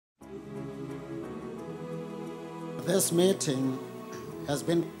This meeting has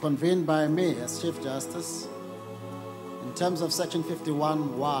been convened by me as Chief Justice in terms of Section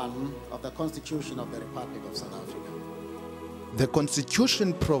 51(1) of the Constitution of the Republic of South Africa. The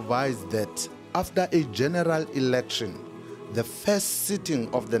Constitution provides that after a general election, the first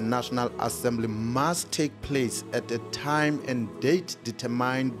sitting of the National Assembly must take place at a time and date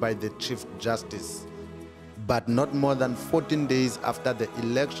determined by the Chief Justice, but not more than 14 days after the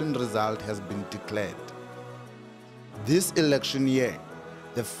election result has been declared. This election year,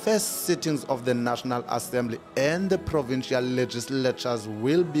 the first sittings of the National Assembly and the provincial legislatures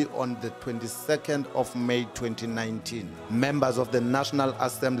will be on the 22nd of May 2019. Members of the National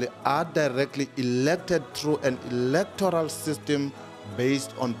Assembly are directly elected through an electoral system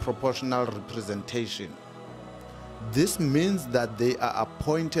based on proportional representation. This means that they are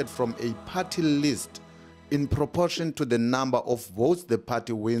appointed from a party list in proportion to the number of votes the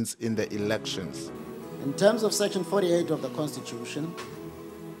party wins in the elections. In terms of Section 48 of the Constitution,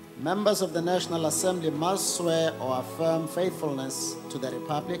 members of the National Assembly must swear or affirm faithfulness to the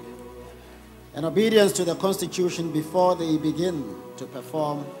Republic and obedience to the Constitution before they begin to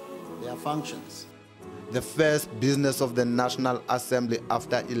perform their functions. The first business of the National Assembly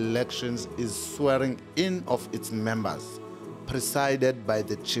after elections is swearing in of its members, presided by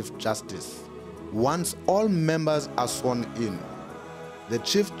the Chief Justice. Once all members are sworn in, the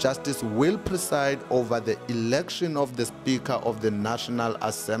Chief Justice will preside over the election of the Speaker of the National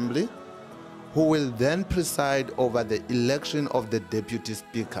Assembly, who will then preside over the election of the Deputy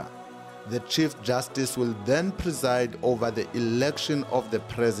Speaker. The Chief Justice will then preside over the election of the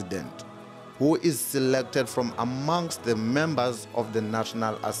President, who is selected from amongst the members of the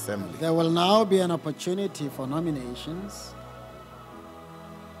National Assembly. There will now be an opportunity for nominations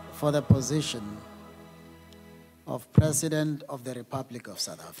for the position of President of the Republic of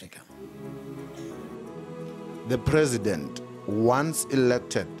South Africa. The President, once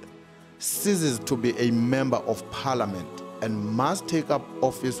elected, ceases to be a member of Parliament and must take up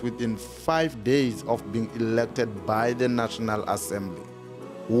office within 5 days of being elected by the National Assembly.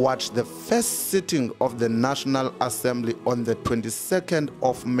 Watch the first sitting of the National Assembly on the 22nd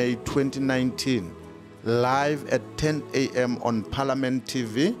of May 2019, live at 10 a.m. on Parliament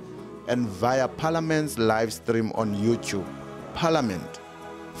TV and via Parliament's live stream on YouTube. Parliament,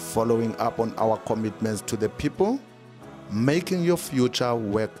 following up on our commitments to the people, making your future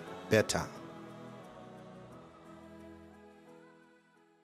work better.